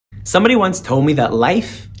Somebody once told me that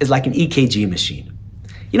life is like an EKG machine.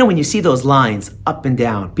 You know, when you see those lines up and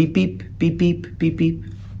down, beep, beep, beep, beep, beep, beep,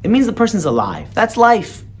 it means the person's alive. That's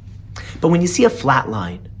life. But when you see a flat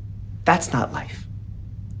line, that's not life.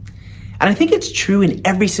 And I think it's true in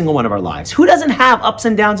every single one of our lives. Who doesn't have ups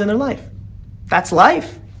and downs in their life? That's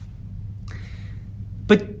life.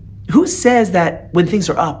 But who says that when things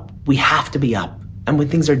are up, we have to be up? And when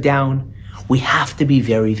things are down, we have to be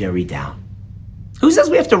very, very down? Who says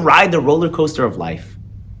we have to ride the roller coaster of life?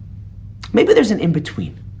 Maybe there's an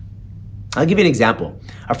in-between. I'll give you an example.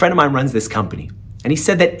 A friend of mine runs this company, and he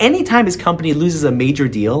said that anytime his company loses a major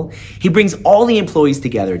deal, he brings all the employees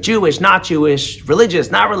together, Jewish, not Jewish,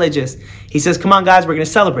 religious, not religious. He says, come on guys, we're gonna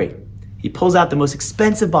celebrate. He pulls out the most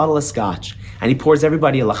expensive bottle of scotch, and he pours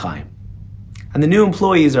everybody a l'chaim. And the new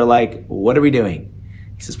employees are like, what are we doing?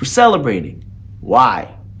 He says, we're celebrating.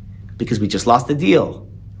 Why? Because we just lost the deal.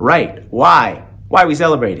 Right, why? Why are we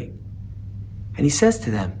celebrating? And he says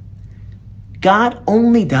to them, God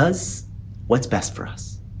only does what's best for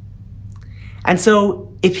us. And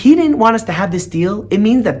so if he didn't want us to have this deal, it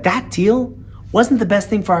means that that deal wasn't the best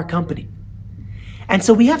thing for our company. And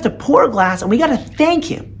so we have to pour a glass and we got to thank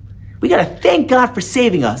him. We got to thank God for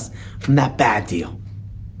saving us from that bad deal.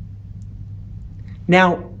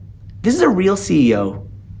 Now, this is a real CEO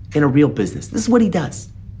in a real business. This is what he does.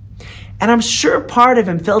 And I'm sure part of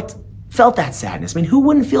him felt that sadness. I mean, who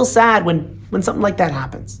wouldn't feel sad when something like that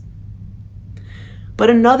happens? But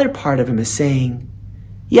another part of him is saying,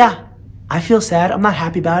 yeah, I feel sad. I'm not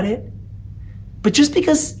happy about it. But just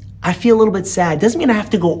because I feel a little bit sad doesn't mean I have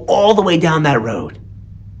to go all the way down that road.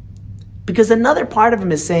 Because another part of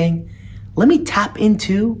him is saying, let me tap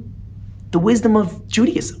into the wisdom of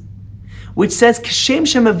Judaism, which says, Kashem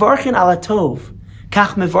shemevarchin ala tov,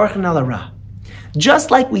 kach mevarchin ala ra.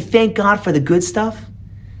 Just like we thank God for the good stuff,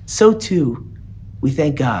 so too we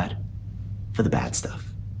thank God for the bad stuff.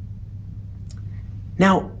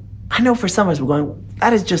 Now, I know for some of us we're going,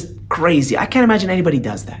 that is just crazy. I can't imagine anybody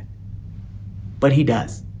does that. But he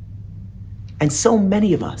does. And so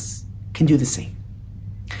many of us can do the same.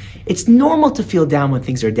 It's normal to feel down when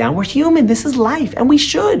things are down. We're human. This is life. And we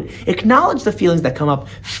should acknowledge the feelings that come up.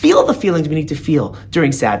 Feel the feelings we need to feel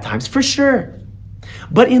during sad times, for sure.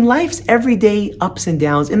 But in life's everyday ups and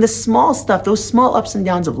downs, in the small stuff, those small ups and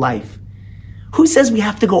downs of life, who says we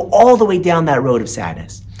have to go all the way down that road of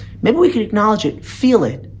sadness? Maybe we can acknowledge it, feel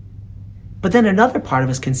it. But then another part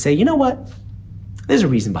of us can say, you know what? There's a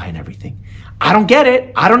reason behind everything. I don't get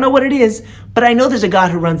it. I don't know what it is, but I know there's a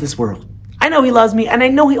God who runs this world. I know he loves me, and I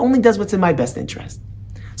know he only does what's in my best interest.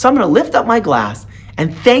 So I'm going to lift up my glass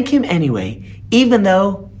and thank him anyway, even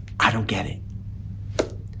though I don't get it.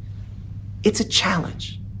 It's a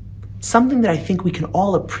challenge, something that I think we can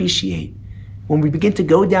all appreciate when we begin to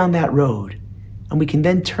go down that road, and we can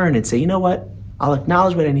then turn and say, you know what? I'll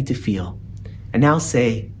acknowledge what I need to feel, and now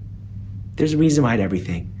say, there's a reason behind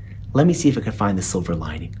everything. Let me see if I can find the silver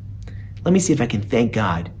lining. Let me see if I can thank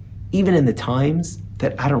God, even in the times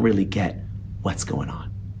that I don't really get what's going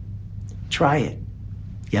on. Try it.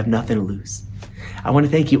 You have nothing to lose. I want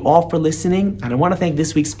to thank you all for listening, and I want to thank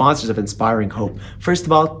this week's sponsors of Inspiring Hope. First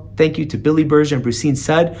of all, thank you to Billy Berger and Brucine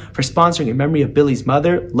Sud for sponsoring in memory of Billy's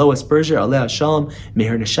mother, Lois Berger, Alea Shalom, may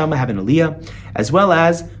her neshama have an aliyah, as well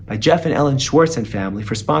as by Jeff and Ellen Schwartz and family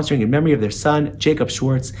for sponsoring in memory of their son, Jacob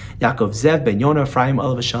Schwartz, Yaakov Zev Ben Yonah Ephraim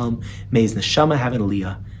Olav Shalom, may his neshama have an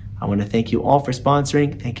aliyah. I want to thank you all for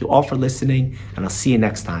sponsoring, thank you all for listening, and I'll see you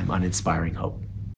next time on Inspiring Hope.